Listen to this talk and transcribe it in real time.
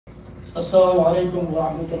Assalamu alaikum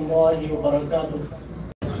wa rahmatullahi wa barakatuh.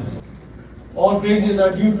 All praises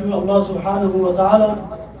are due to Allah subhanahu wa ta'ala,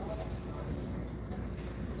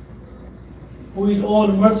 who is all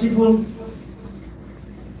merciful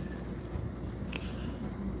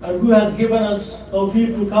and who has given us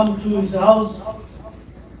tawfiq to come to His house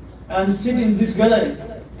and sit in this gallery.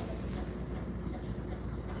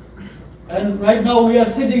 And right now we are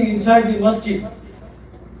sitting inside the masjid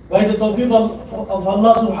by the tawfiq of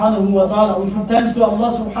Allah subhanahu wa ta'ala. We should thanks to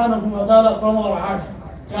Allah subhanahu wa ta'ala from our hearts.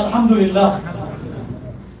 Alhamdulillah.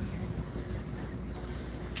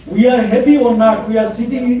 We are happy or not? We are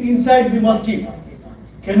sitting inside the masjid.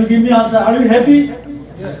 Can you give me answer? Are you happy?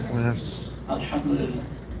 Yes. Alhamdulillah.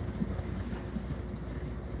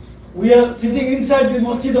 We are sitting inside the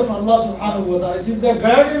masjid of Allah subhanahu wa ta'ala. It is the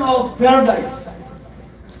garden of paradise.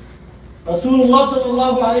 Rasulullah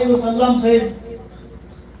sallallahu alayhi wa sallam said,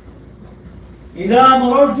 إِذَا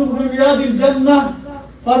مَرَرْتُمْ بِرِيَادِ الْجَنَّةِ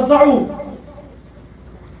فَارْتَعُوا.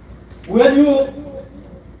 When you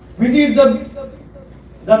visit the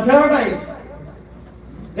paradise,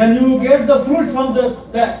 then you get the fruit from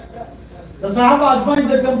that. The Sahaba advised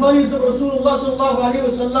the companions of Rasulullah sallallahu alayhi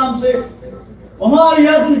wa sallam say, وَمَا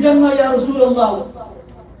رِيَادُ الْجَنَّةِ يَا رَسُولَ اللَّهِ.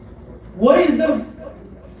 What is the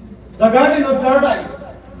garden of paradise?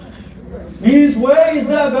 Means, where is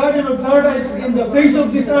the garden of paradise in the face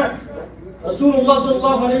of this earth? Rasulullah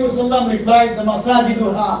sallallahu alayhi wa sallam replied, the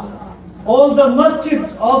masajiduha. All the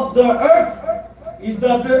masjids of the earth is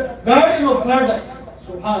the garden of paradise.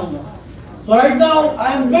 Subhanallah. So right now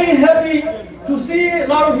I am very happy to see a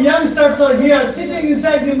lot of youngsters are here sitting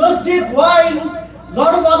inside the masjid while a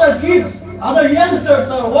lot of other kids, other youngsters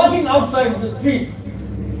are walking outside the street.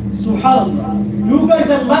 Subhanallah. You guys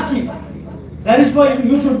are lucky. That is why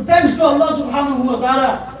you should thanks to Allah subhanahu wa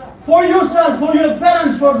ta'ala for yourself, for your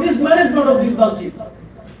parents, for this management of this masjid.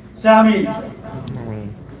 Say Ameen.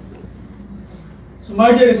 So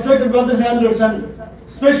my dear respected brothers and elders, and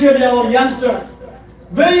especially our youngsters,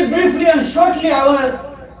 very briefly and shortly I want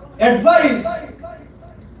to advise,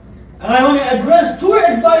 and I want to address two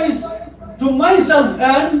advice to myself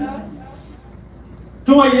and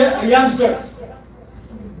to my youngsters.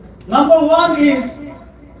 Number one is,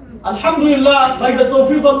 Alhamdulillah, by the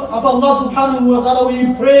tawfiq of Allah subhanahu wa ta'ala,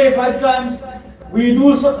 we pray 5 times, we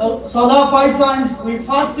do salah 5 times, we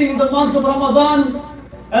fasting in the month of Ramadan,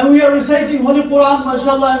 and we are reciting Holy Quran,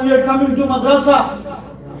 mashallah, and we are coming to madrasa.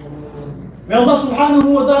 May Allah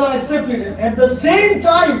subhanahu wa ta'ala accept it. At the same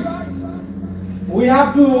time, we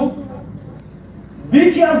have to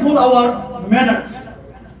be careful our manners.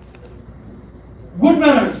 Good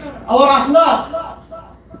manners. Our akhlaq.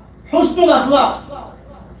 Husnul akhlaq.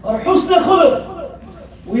 Or husnul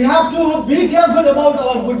khuluq. We have to be careful about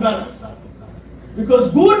our good manners. Because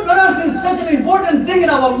good manners is such an important thing in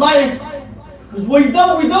our life. Because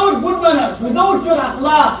without good manners, without your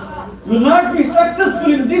akhlaq, you will not be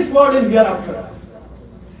successful in this world and hereafter.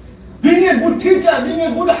 Being a good teacher, being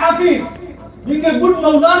a good hafiz, being a good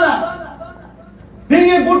Maulana, being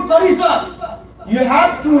a good qarisa, you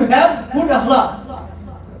have to have good akhlaq.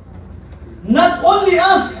 Not only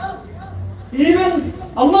us, even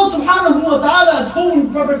Allah subhanahu wa ta'ala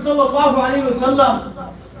told Prophet sallallahu alayhi wa sallam,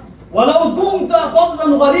 وَلَوْ كُنْتَ فَضًّا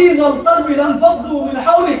غَلِيظَ الْقَلْبِ لَانْفَضُّوا مِنْ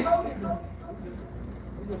حَوْلِكَ.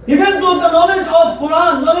 Even though the knowledge of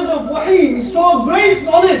Quran, knowledge of Wahi is so great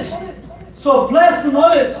knowledge, so blessed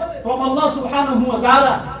knowledge from Allah subhanahu wa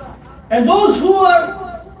ta'ala, and those who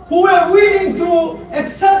were willing to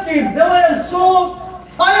accept it, they were so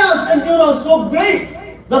pious and so great.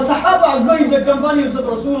 The Sahaba as well, the companions of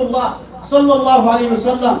Rasulullah sallallahu alayhi wa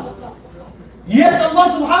sallam. Yet Allah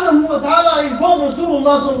subhanahu wa ta'ala informed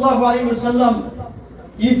Rasulullah sallallahu alayhi wa sallam,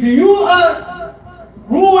 if you are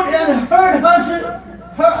rude and harsher,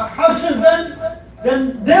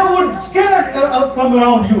 then they would scare from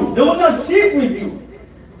around you. They would not sit with you.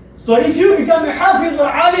 So if you become a hafiz or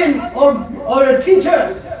alim or a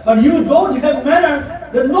teacher, but you don't have manners,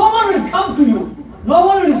 then no one will come to you. No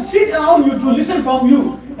one will sit around you to listen from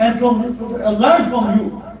you and learn from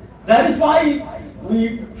you. That is why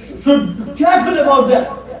we should be careful about that.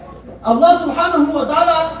 Allah subhanahu wa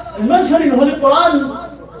ta'ala mentioned in Holy Quran,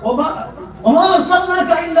 وَمَا أَرْسَلْنَاكَ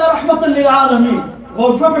إِلَّا رَحْمَةً لِلْعَالَمِينَ.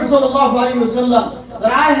 Our Prophet sallallahu alayhi wa sallam,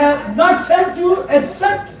 that I have not sent you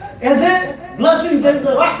except as a blessing, as a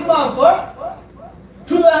rahmah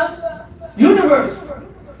to the universe.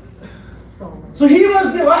 So he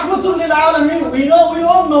was the rahmatul lil alamin. We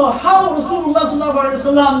all know how Rasulullah sallallahu alayhi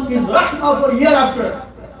wa sallam is rahmah for hereafter.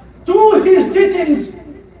 Through his teachings,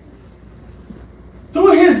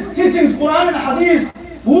 Quran and Hadith,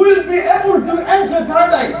 we will be able to enter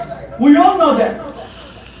paradise. We all know that.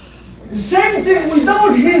 Same thing,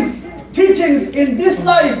 without his teachings in this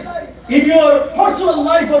life, in your personal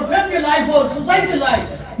life or family life or society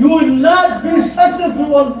life, you will not be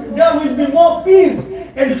successful. There will be no peace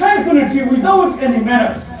and tranquility without any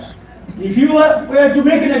manners. If you were to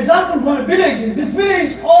make an example from a village, in this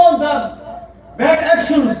village all the bad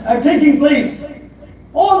actions are taking place.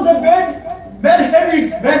 All the bad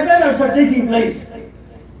habits, bad manners are taking place.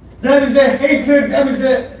 There is a hatred, there is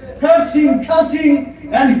a cursing, cussing,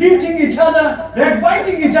 and hitting each other,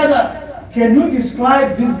 backbiting each other. Can you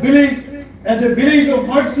describe this village as a village of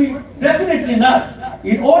mercy? Definitely not.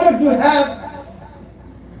 In order to have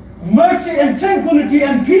mercy and tranquility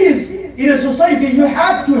and peace in a society, you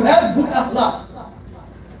have to have good akhlaq.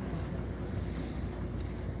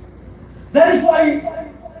 That is why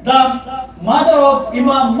the mother of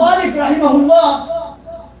Imam Malik rahimahullah,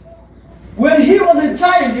 when he was a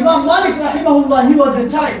child, Imam Malik rahimahullah, he was a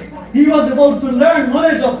child. He was about to learn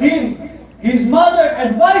knowledge of him. His mother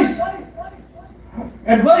advised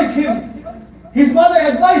him. His mother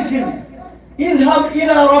advised him, اذهب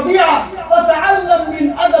إلى ربيعة فتعلم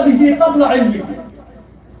من أدبه قبل علمه.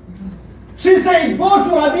 She said, go to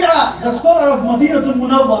Rabi'a, the scholar of Madinatul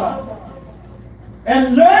Munawwara,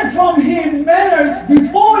 and learn from him manners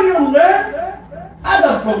before you learn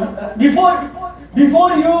adab from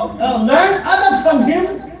before you learn adab from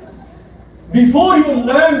him, before you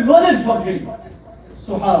learn knowledge from him.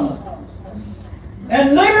 Subhanallah.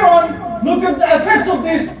 And later on, look at the effects of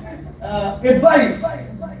this advice.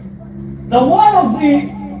 The one of the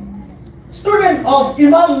student of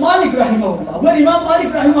Imam Malik rahimahullah, when Imam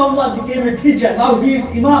Malik rahimahullah became a teacher, now he is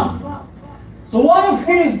Imam. So one of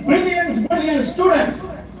his brilliant student,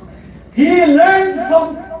 he learned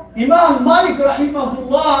from Imam Malik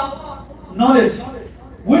rahimahullah knowledge.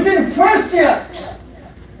 Within first year,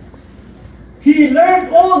 he gained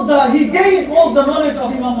all the knowledge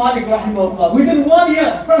of Imam Malik rahimahullah within 1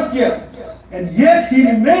 year, first year. And yet he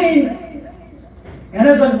remained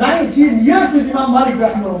another 19 years with Imam Malik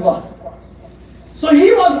rahimahullah. So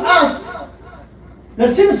he was asked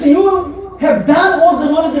that since you have done all the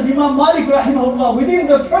knowledge of Imam Malik rahimahullah within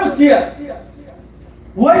the first year,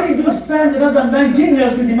 why did you spend another 19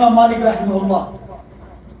 years with Imam Malik rahimahullah?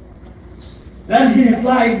 Then he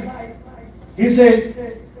replied, he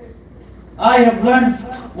said, I have learned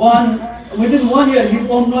within 1 year his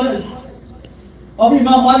own knowledge of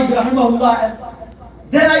Imam Malik rahimahullah.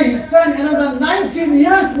 Then I spent another 19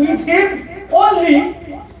 years with him only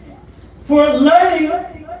for learning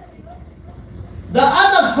the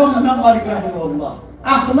adab from Imam Malik rahimahullah,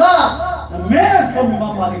 akhlaq, the manners from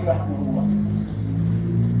Imam Malik rahimahullah.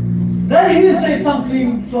 Then he said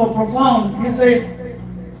something so profound. He said,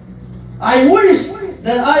 I wish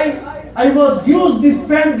that I was used to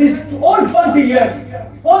spend this all 20 years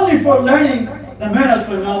only for learning the manners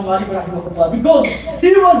from Imam Malik rahimahullah, because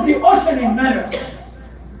he was the ocean in manners.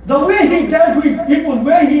 The way he dealt with people, the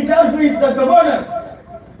way he dealt with the governor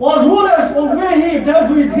or rulers, or the way he dealt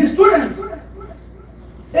with his students,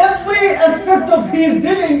 every aspect of his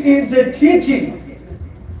dealing is a teaching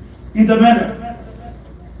in the manner.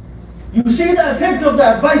 You see the effect of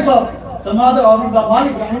the advice of the mother of Imam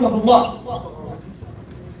Malik rahimahullah.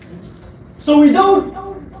 So without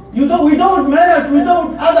manners,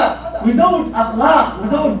 without adab, without akhlaq,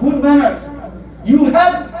 without good manners,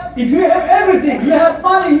 if you have everything, you have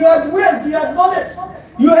money, you have wealth, you have knowledge,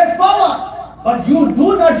 you have power, but you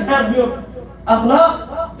do not have your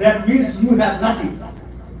akhlaq, that means you have nothing.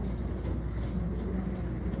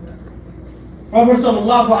 Prophet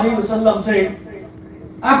sallallahu alaihi wasallam said,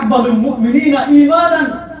 "Akmalul mu'minina imanan,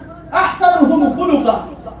 ahsanuhum khuluqa."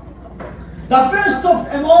 The best of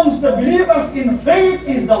amongst the believers in faith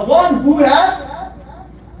is the one who has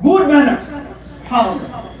good manners. SubhanAllah.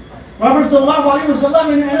 Prophet sallallahu alaihi wasallam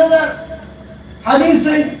in another hadith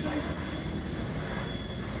said,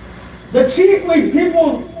 the cheat with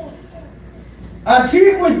people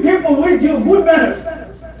with your good manners.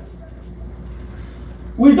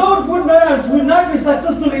 Without good manners, will not be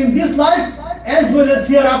successful in this life as well as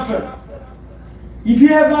hereafter. If you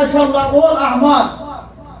have, mashallah, all a'mal,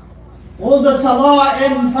 all the salah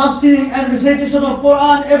and fasting and recitation of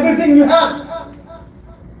Quran, everything you have.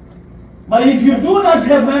 But if you do not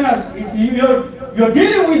have manners, if you're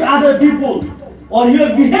dealing with other people, or your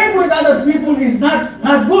behavior with other people is not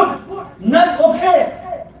good, not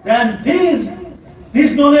okay, then this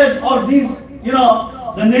knowledge or this,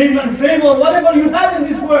 the name and fame or whatever you have in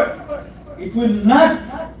this world, it will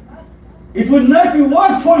not be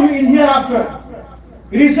worked for you in hereafter.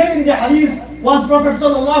 It is said in the hadith, once Prophet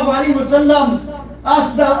sallallahu alaihi wasallam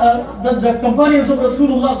asked the companions of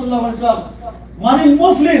Rasulullah sallallahu alaihi wasallam, Manil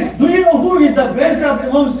Muflis, do you know who is the bankrupt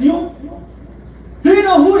amongst you? Do you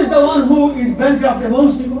know who is the one who is bankrupt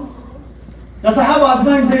amongst you? The Sahaba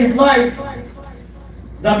Ajmain, they replied,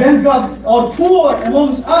 the bankrupt or poor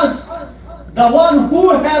amongst us, the one who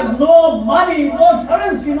have no money, no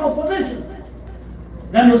currency, no possession.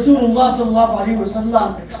 Then Rasulullah sallallahu alaihi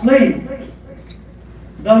wasallam explained,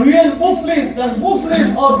 the real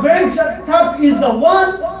muflis or bankrupt is the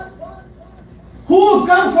one who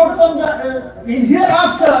comfort on the in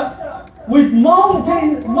hereafter with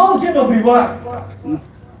mountain of reward,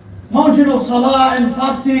 mountain of salah and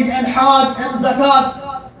fasting and hajj and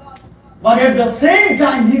zakat, but at the same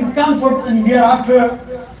time he comfort in hereafter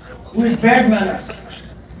with bad manners.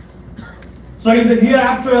 So in the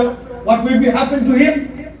hereafter, what will be happen to him?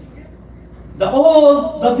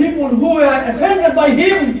 All the people who are offended by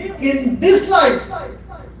him in this life,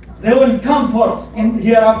 they will come forth in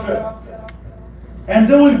hereafter, and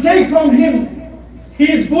they will take from him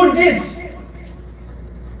his good deeds,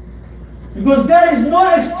 because there is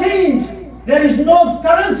no exchange, there is no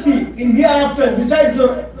currency in hereafter besides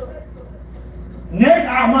your net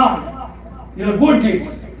amal, your good deeds.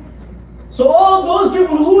 So all those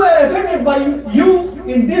people who are offended by you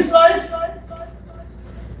in this life,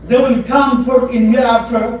 they will come forth in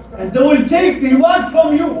hereafter, and they will take reward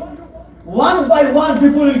from you. One by one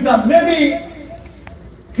people will come. Maybe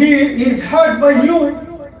he is hurt by you.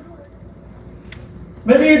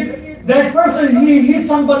 Maybe that person, he hit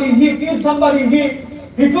somebody, he killed somebody,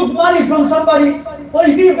 he took money from somebody, or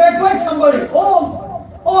he backward somebody.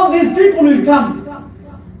 All these people will come,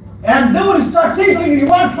 and they will start taking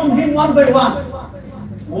reward from him one by one.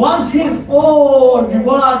 Once his own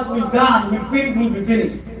reward will be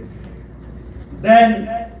finished, then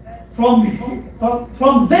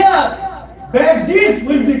from there, bad deeds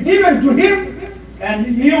will be given to him, and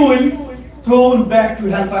he will thrown back to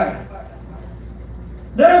hellfire.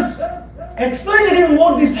 Let us explain him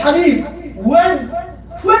about this hadith. When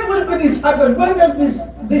will be this happen? When does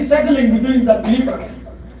this settling between the believers?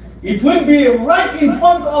 It will be right in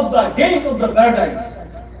front of the gate of the paradise.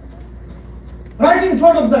 Right in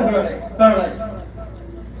front of the paradise.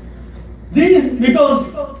 Because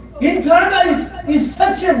in paradise is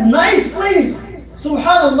such a nice place.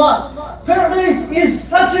 Subhanallah. Paradise is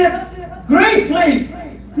such a great place.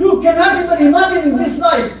 You cannot even imagine in this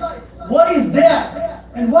life what is there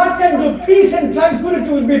and what kind of peace and tranquility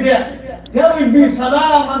will be there. There will be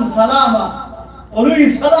salam and salama.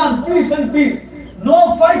 Always salam, peace and peace.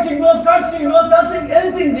 No fighting, no cursing,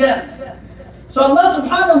 anything there. So Allah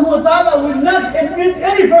subhanahu wa ta'ala will not admit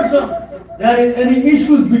any person there is any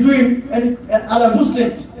issues between other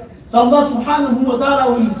Muslims. So Allah subhanahu wa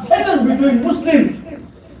ta'ala will settle between Muslims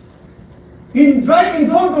right in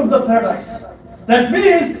front of the paradise. That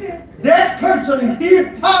means that person, he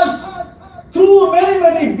passed through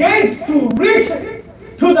many gates to reach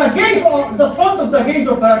to the gate of the front of the gate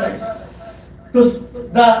of paradise. Because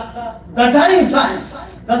the dying time,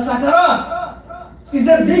 the sakarat, is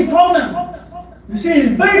a big problem. You see,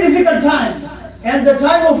 it's very difficult time. And the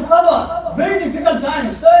time of qabr, very difficult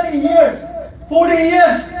time, 30 years, 40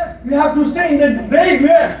 years, you have to stay in the grave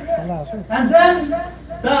here. And then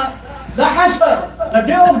the hashr, the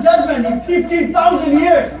day of judgment is 15,000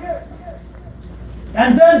 years.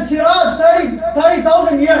 And then sirat,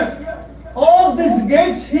 30,000 years. All these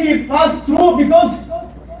gates he passed through because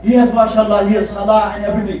he has, mashallah, he has salah and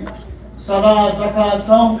everything. Salah, zakah,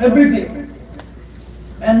 saum, everything.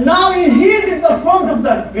 And now he is in the front of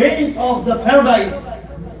the gate of the paradise.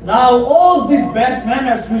 Now all these bad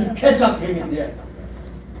manners will catch up him in there.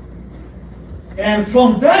 And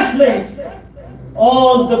from that place,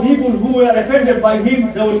 all the people who were offended by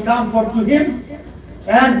him, they will come forth to him,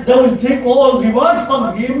 and they will take all reward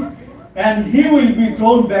from him, and he will be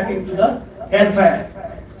thrown back into the hellfire.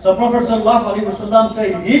 So Prophet ﷺ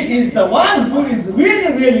said, he is the one who is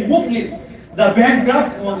really muflis, the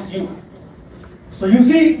bankrupt amongst you. So you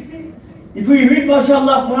see, if we read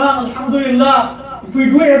mashallah Quran, alhamdulillah, if we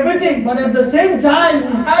do everything, but at the same time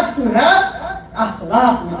we have to have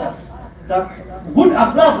akhlaq with us, the good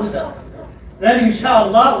akhlaq with us, then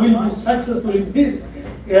inshallah we'll be successful in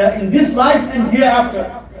this life and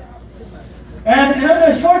hereafter. And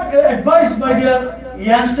another short advice, my dear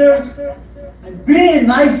youngsters, be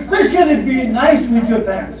nice, especially be nice with your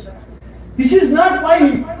parents. This is not my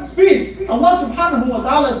speech. Allah subhanahu wa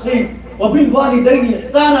ta'ala says, وَبِالْوَالِدَيْنِ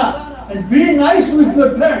إِحْسَانًا, and be nice with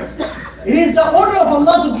your parents. It is the order of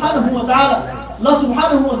Allah subhanahu wa ta'ala. Allah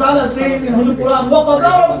subhanahu wa ta'ala says in Holy Quran, وَقَضَى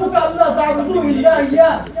رَبُّكَ أَلَّا تَعْبُدُوا إِلَّا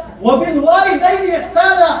إِيَّاهُ وَبِالْوَالِدَيْنِ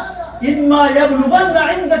إِحْسَانًا إِمَّا يَبْلُغَنَّ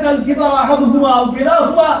عِندَكَ الْكِبَرَ أَحَدُهُمَا أَوْ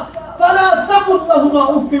كِلَاهُمَا فلا تقل لهما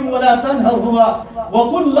أف ولا تنهرهما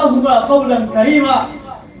وقل لهما قولا كريما.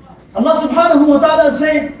 Allah subhanahu wa ta'ala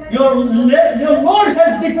said, your Lord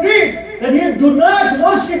has decreed that you do not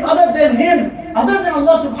worship other than Him, other than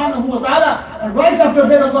Allah subhanahu wa ta'ala. And right after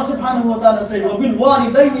that Allah subhanahu wa ta'ala said,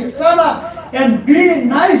 وَبِالْوَالِدَيْنِ إِحْسَانًا, and be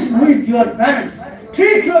nice with your parents.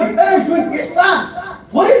 Treat your parents with ihsan.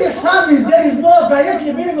 What is ihsan? There is no direct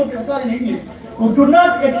meaning of ihsan in English. We could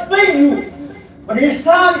not explain you. But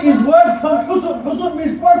ihsan is word from husn. Husn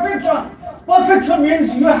means perfection. Perfection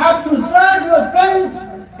means you have to serve your parents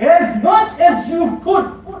as much as you could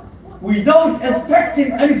without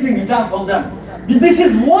expecting anything return from them. This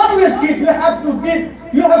is one way street. You have to give.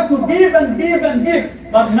 You have to give and give and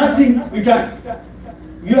give, but nothing return.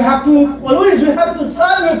 You have to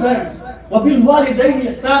serve your parents. وَبِالْوَالِدَيْنِ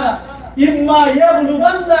إِحْسَانًا إِمَّا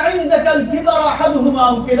يَبْلُغَنَّ عِنْدَكَ الْكِبَرَ أَحَدُهُمَا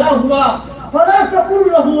أَوْ كِلَاهُمَا فَلَا تَقُلْ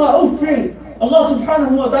لَهُمَا أُفٍّ. Allah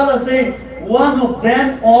subhanahu wa ta'ala said, one of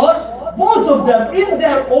them or both of them in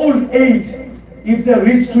their old age, if they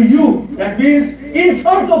reach to you, that means in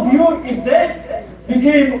front of you, if they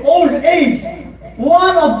became old age,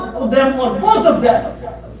 one of them or both of them,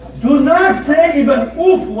 do not say even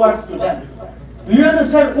oof words to them. Do you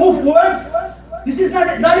understand oof words? This is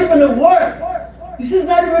not even a word. This is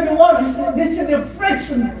not even a word. This is a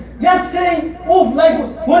fraction. Just saying oof,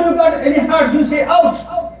 like when you got any hurts, you say ouch.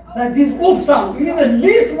 Like this oof sound. It is the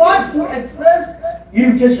least word to express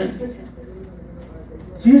irritation.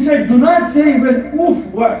 So you said, do not say even oof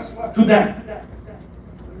words to them.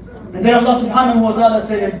 And then Allah subhanahu wa ta'ala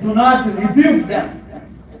said, do not rebuke them.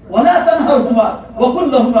 وَلَا تَنْهَرْهُمَا وَقُلْ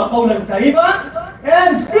لَهُمَا قَوْلًا كَرِيمًا,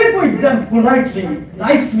 and speak with them politely,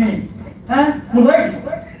 nicely, and politely,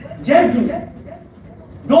 gently.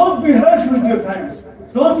 Don't be harsh with your parents.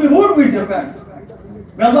 Don't be rude with your parents.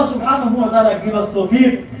 May Allah subhanahu wa ta'ala give us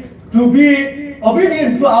tawfiq to be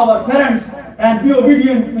obedient to our parents and be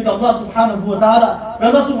obedient with Allah subhanahu wa ta'ala. May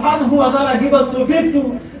Allah subhanahu wa ta'ala give us tawfiq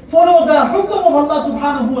to follow the hukum of Allah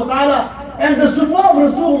subhanahu wa ta'ala and the sunnah of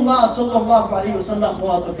Rasulullah sallallahu alayhi wa sallam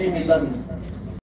wa tawfiq illa billah.